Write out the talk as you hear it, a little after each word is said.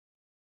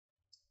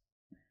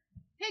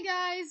Hey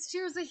guys,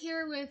 Tirza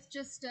here with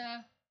just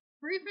a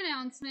brief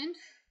announcement.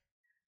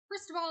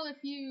 First of all, if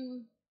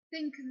you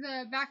think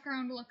the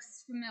background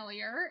looks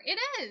familiar, it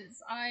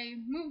is! I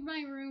moved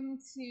my room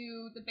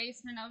to the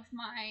basement of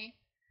my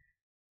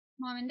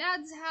mom and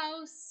dad's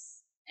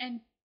house,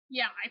 and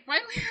yeah, I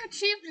finally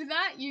achieved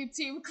that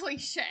YouTube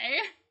cliche.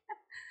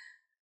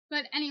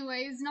 But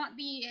anyways, not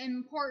the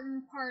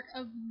important part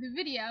of the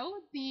video.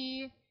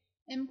 The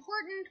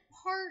important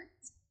part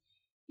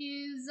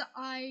is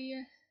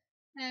I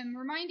am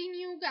reminding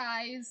you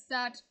guys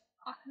that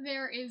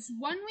there is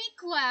 1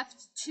 week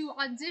left to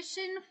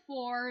audition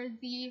for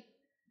the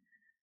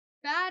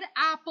Bad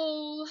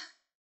Apple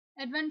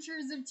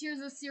Adventures of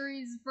Tirza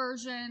series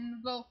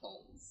version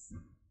vocals.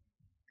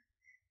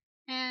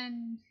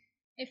 And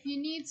if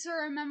you need to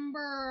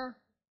remember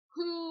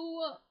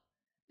who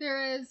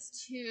there is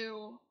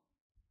to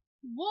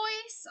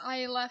voice,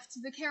 I left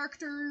the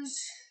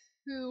characters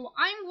who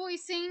I'm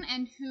voicing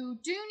and who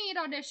do need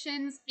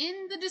auditions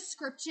in the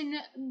description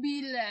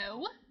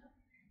below.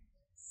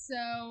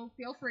 So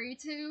feel free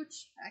to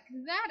check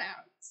that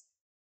out.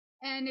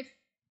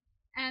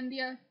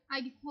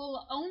 I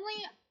will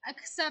only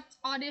accept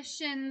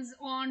auditions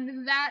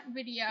on that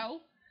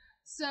video.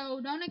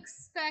 So don't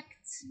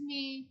expect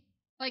me,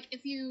 like,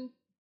 if you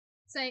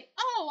say,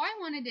 oh, I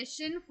want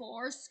audition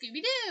for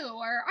Scooby-Doo,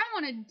 or I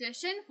want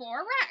audition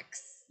for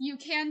Rex. You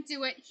can't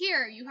do it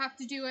here. You have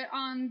to do it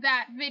on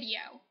that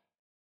video.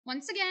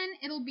 Once again,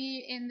 it'll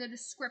be in the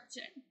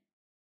description.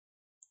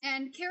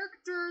 And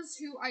characters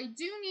who I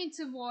do need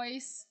to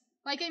voice,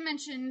 like I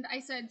mentioned, I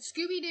said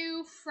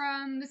Scooby-Doo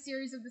from the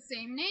series of the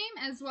same name,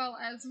 as well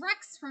as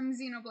Rex from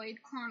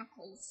Xenoblade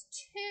Chronicles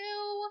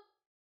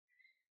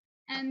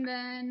 2. And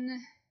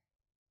then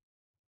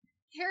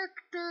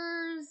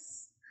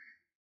characters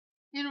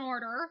in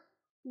order.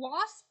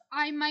 Wasp,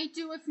 I might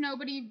do if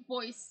nobody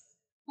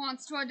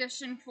wants to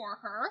audition for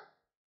her.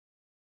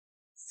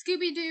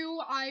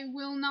 Scooby-Doo, I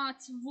will not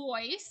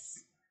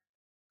voice.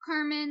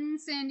 Carmen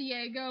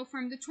Sandiego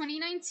from the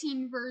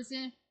 2019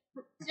 version.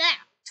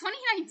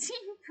 2019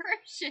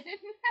 version.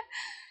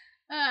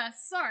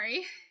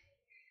 Sorry.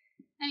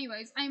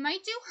 Anyways, I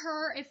might do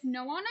her if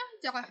no one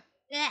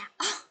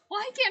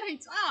why can't I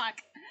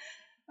talk?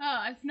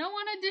 If no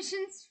one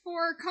auditions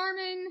for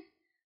Carmen,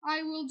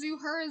 I will do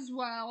her as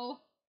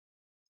well.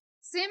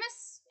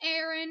 Samus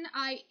Aran,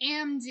 I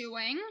am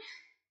doing.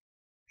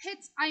 Pit,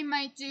 I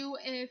might do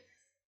if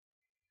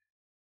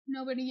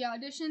nobody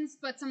auditions,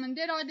 but someone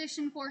did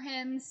audition for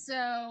him,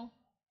 so...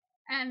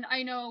 And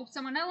I know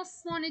someone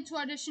else wanted to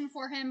audition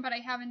for him, but I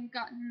haven't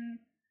gotten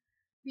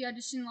the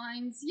audition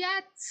lines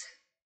yet.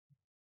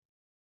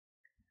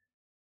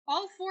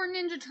 All 4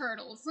 Ninja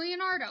Turtles,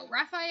 Leonardo,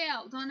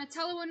 Raphael,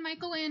 Donatello, and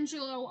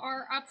Michelangelo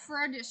are up for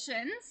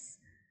auditions.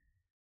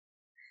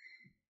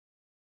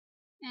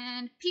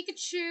 And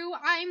Pikachu,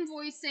 I'm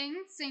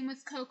voicing, same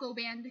with Coco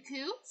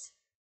Bandicoot.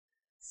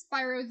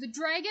 Spyro the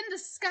Dragon, the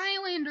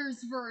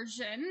Skylanders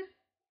version.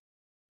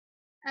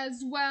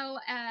 As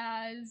well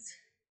as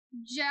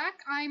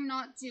Jack, I'm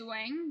not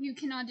doing. You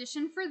can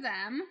audition for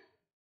them.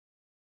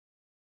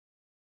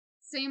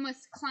 Same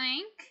with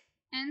Clank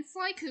and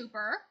Sly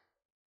Cooper.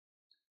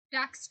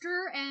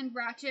 Daxter and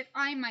Ratchet,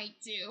 I might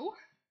do.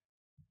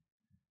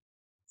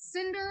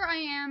 Cinder, I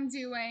am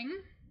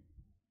doing.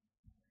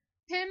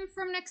 Pim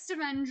from Next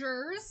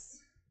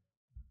Avengers.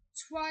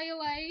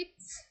 Twilight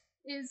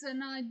is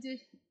an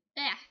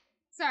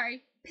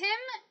Pim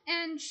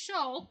and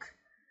Shulk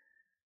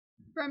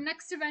from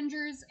Next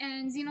Avengers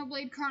and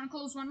Xenoblade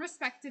Chronicles 1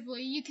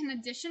 respectively. You can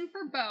audition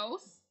for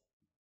both.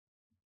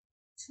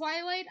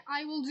 Twilight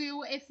I will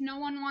do if no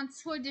one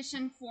wants to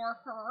audition for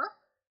her.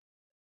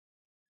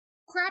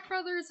 Crap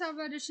Brothers have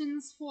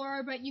auditions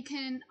for, but you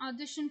can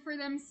audition for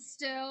them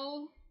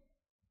still.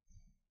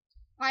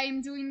 I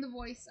am doing the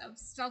voice of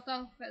Stealth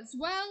Elf as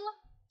well.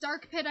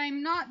 Dark Pit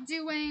I'm not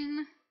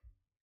doing.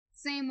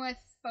 Same with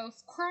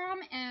both Chrom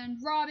and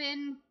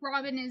Robin.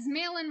 Robin is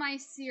male in my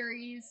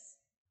series,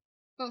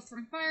 both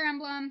from Fire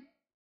Emblem.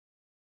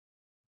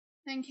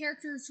 Then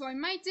characters who I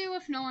might do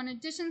if no one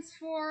auditions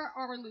for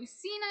are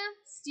Lucina,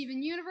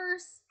 Steven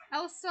Universe,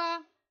 Elsa,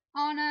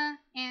 Anna,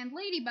 and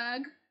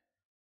Ladybug.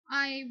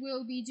 I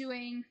will be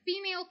doing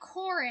female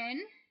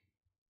Corin.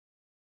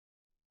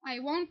 I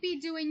won't be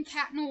doing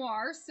Cat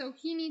Noir, so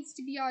he needs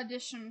to be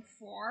auditioned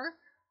for.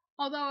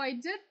 Although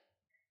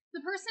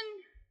the person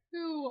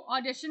who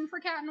auditioned for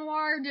Cat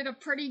Noir did a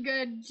pretty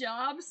good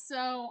job,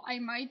 so I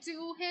might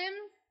do him.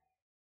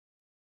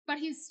 But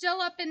he's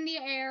still up in the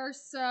air,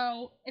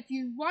 so if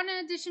you want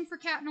to audition for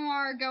Cat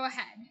Noir, go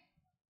ahead.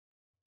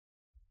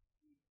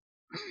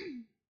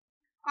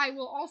 I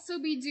will also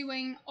be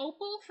doing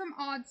Opal from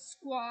Odd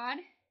Squad.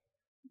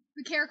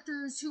 The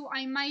characters who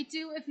I might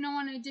do if no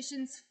one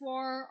auditions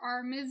for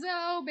are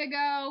Mizzo, Big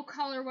O,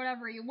 call her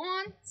whatever you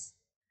want,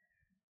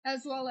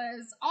 as well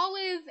as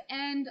Olive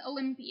and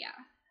Olympia.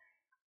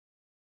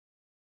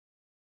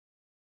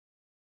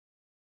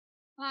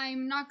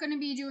 I'm not going to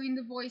be doing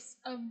the voice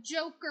of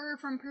Joker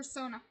from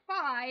Persona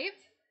 5,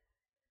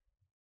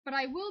 But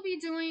I will be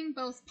doing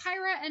both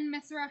Pyra and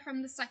Mithra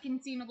from the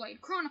second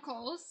Xenoblade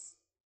Chronicles.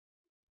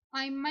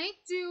 I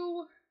might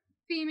do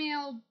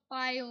female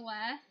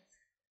Byleth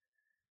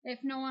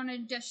if no one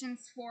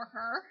auditions for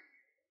her.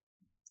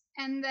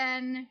 And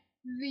then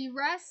the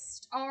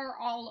rest are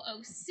all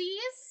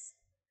OCs.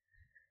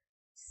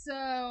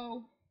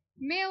 So,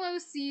 male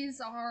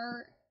OCs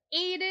are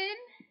Aiden,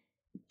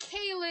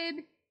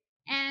 Caleb,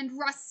 and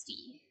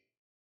Rusty.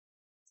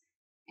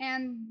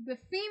 And the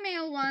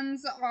female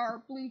ones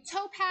are Blue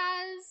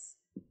Topaz,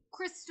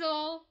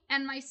 Crystal,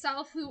 and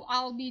myself, who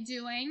I'll be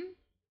doing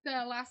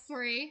the last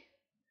three.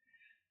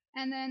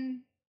 And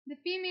then the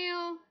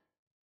female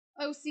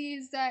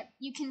OCs that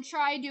you can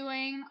try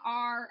doing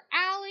are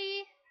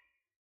Allie,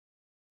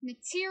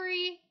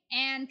 Natiri,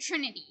 and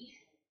Trinity.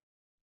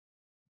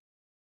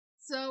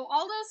 So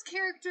all those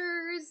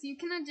characters you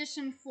can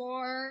audition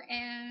for,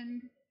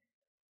 and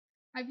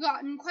I've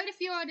gotten quite a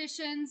few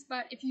auditions,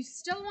 but if you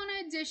still want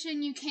to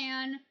audition, you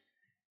can.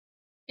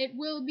 It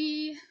will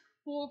be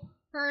for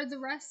the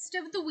rest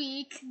of the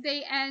week.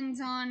 They end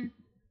on,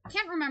 I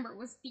can't remember,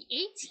 was it the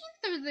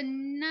 18th or the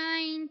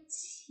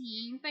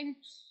 19th? I'm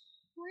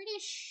pretty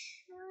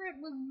sure it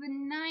was the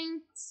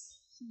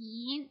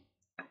 19th.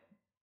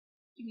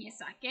 Give me a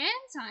second.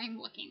 I'm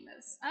looking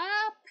this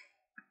up.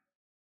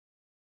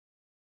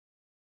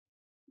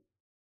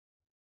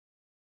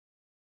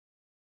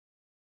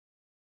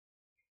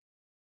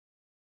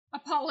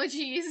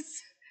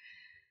 Apologies.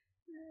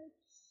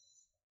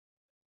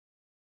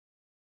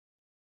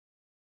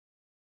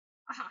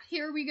 Aha,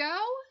 here we go.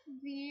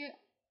 The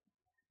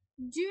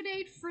due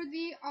date for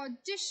the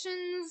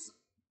auditions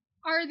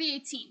are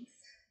the 18th.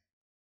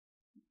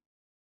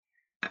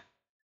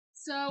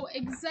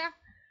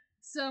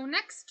 So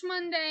next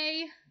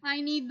Monday, I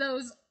need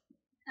those,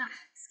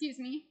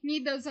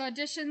 need those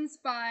auditions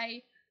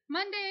by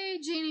Monday,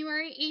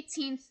 January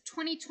 18th,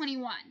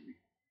 2021.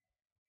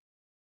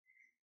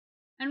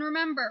 And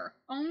remember,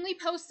 only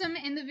post them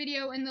in the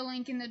video in the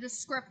link in the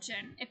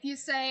description. If you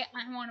say,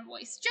 I want to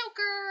voice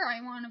Joker,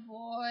 I want to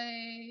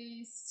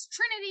voice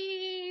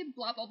Trinity,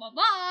 blah, blah, blah,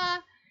 blah,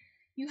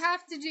 you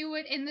have to do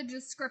it in the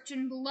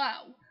description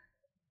below.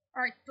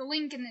 Or the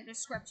link in the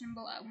description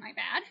below, my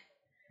bad.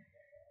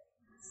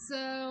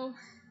 So,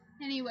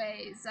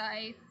 anyways,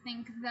 I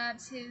think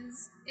that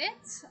is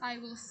it. I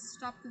will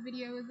stop the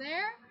video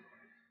there.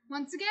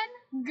 Once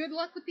again, good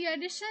luck with the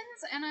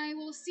auditions, and I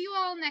will see you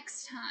all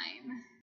next time.